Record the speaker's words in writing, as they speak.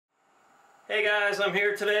Hey guys, I'm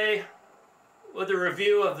here today with a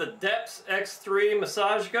review of the Depp's X3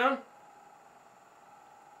 massage gun.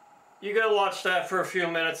 You go watch that for a few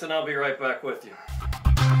minutes and I'll be right back with you.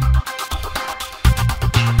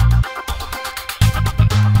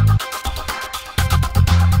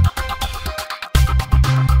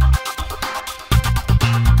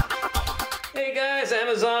 Hey guys,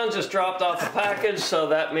 Amazon just dropped off a package, so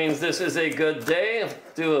that means this is a good day.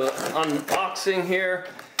 Do an unboxing here.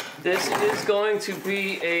 This is going to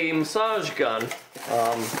be a massage gun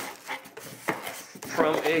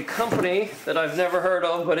from a company that I've never heard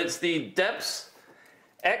of, but it's the Depp's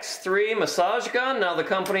X3 massage gun. Now the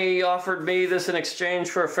company offered me this in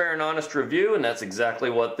exchange for a fair and honest review, and that's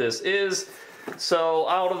exactly what this is. So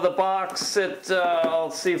out of the box,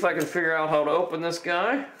 I'll see if I can figure out how to open this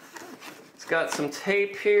guy. It's got some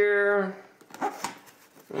tape here.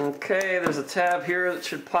 Okay, there's a tab here that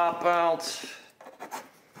should pop out.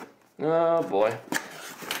 Oh boy.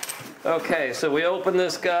 Okay, so we open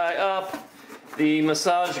this guy up. The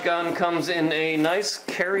massage gun comes in a nice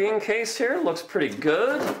carrying case here. Looks pretty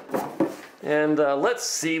good. And let's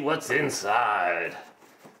see what's inside.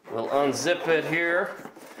 We'll unzip it here.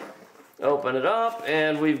 Open it up,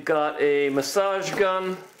 and we've got a massage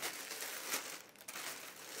gun.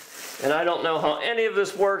 And I don't know how any of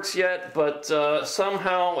this works yet, but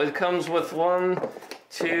somehow it comes with 1,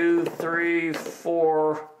 2, 3,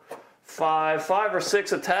 4, 5 or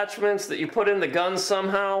 6 attachments that you put in the gun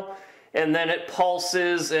somehow, and then it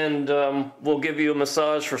pulses and will give you a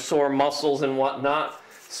massage for sore muscles and whatnot.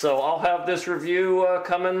 So I'll have this review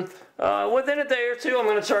coming within a day or two. I'm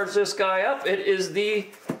going to charge this guy up. It is the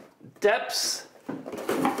Depp's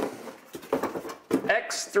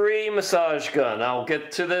X3 massage gun. I'll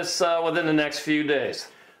get to this within the next few days.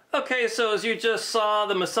 Okay, so as you just saw,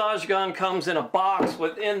 the massage gun comes in a box.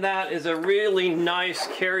 Within that is a really nice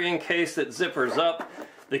carrying case that zippers up,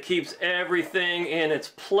 that keeps everything in its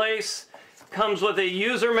place. Comes with a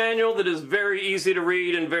user manual that is very easy to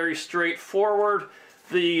read and very straightforward.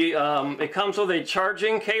 It comes with a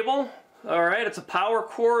charging cable. Alright, it's a power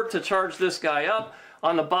cord to charge this guy up.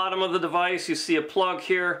 On the bottom of the device you see a plug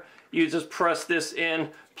here. You just press this in,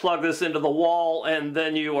 plug this into the wall, and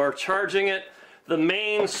then you are charging it. The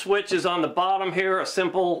main switch is on the bottom here, a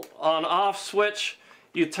simple on-off switch.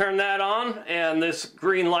 You turn that on and this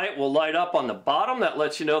green light will light up on the bottom. That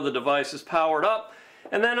lets you know the device is powered up.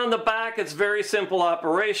 And then on the back, it's very simple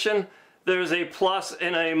operation. There's a plus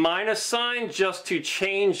and a minus sign just to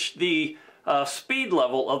change the speed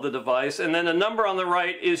level of the device. And then the number on the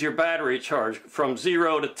right is your battery charge from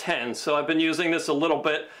 0 to 10. So I've been using this a little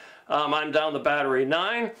bit. I'm down to battery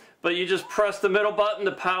 9, but you just press the middle button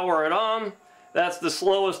to power it on. That's the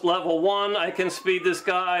slowest level 1. I can speed this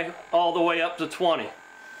guy all the way up to 20.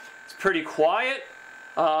 It's pretty quiet.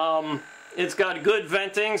 It's got good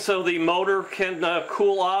venting so the motor can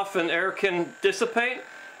cool off and air can dissipate.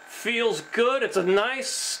 Feels good. It's a nice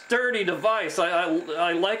sturdy device.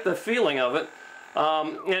 I like the feeling of it.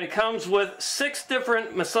 And it comes with 6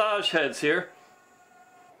 different massage heads here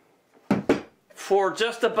for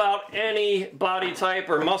just about any body type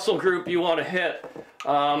or muscle group you want to hit.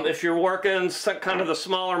 If you're working kind of the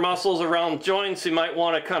smaller muscles around joints, you might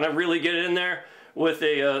want to kind of really get in there with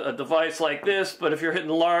a device like this. But if you're hitting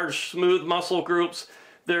large, smooth muscle groups,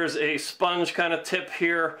 there's a sponge kind of tip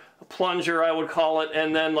here, a plunger I would call it,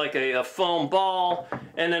 and then like a foam ball,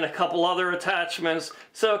 and then a couple other attachments.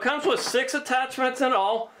 So it comes with 6 attachments in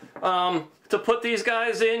all. To put these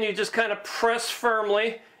guys in, you just kind of press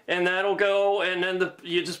firmly, and that'll go, and then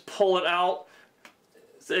you just pull it out.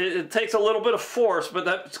 It takes a little bit of force, but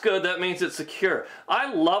that's good. That means it's secure.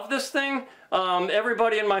 I love this thing.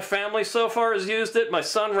 Everybody in my family so far has used it. My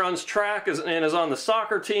son runs track and is on the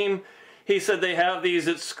soccer team. He said they have these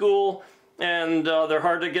at school, and they're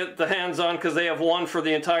hard to get the hands on because they have one for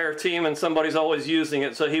the entire team, and somebody's always using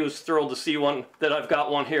it. So he was thrilled to see one that I've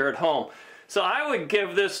got one here at home. So I would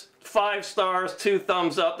give this 5 stars, 2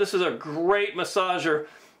 thumbs up. This is a great massager.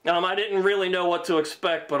 I didn't really know what to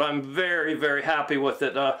expect, but I'm very, very happy with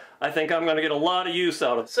it. I think I'm going to get a lot of use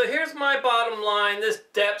out of it. So here's my bottom line. This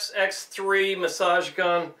Depp's X3 massage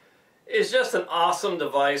gun is just an awesome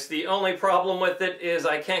device. The only problem with it is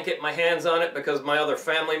I can't get my hands on it because my other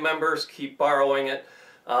family members keep borrowing it.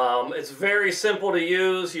 It's very simple to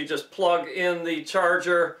use. You just plug in the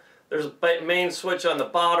charger. There's a main switch on the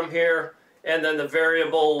bottom here, and then the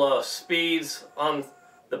variable speeds on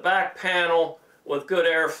the back panel with good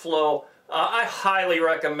airflow. I highly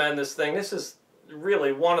recommend this thing. This is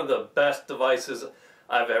really one of the best devices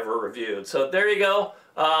I've ever reviewed. So there you go.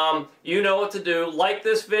 You know what to do. Like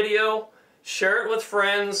this video, share it with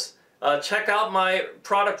friends, Check out my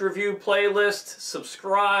product review playlist,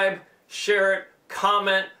 subscribe, share it,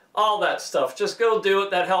 comment, all that stuff. Just go do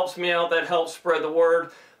it. That helps me out. That helps spread the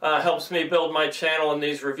word. Helps me build my channel and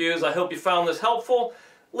these reviews. I hope you found this helpful.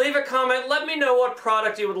 Leave a comment. Let me know what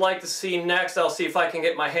product you would like to see next. I'll see if I can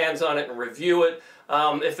get my hands on it and review it.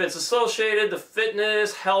 If it's associated to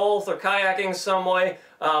fitness, health, or kayaking some way,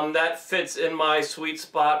 that fits in my sweet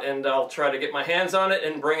spot, and I'll try to get my hands on it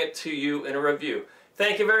and bring it to you in a review.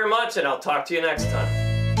 Thank you very much, and I'll talk to you next time.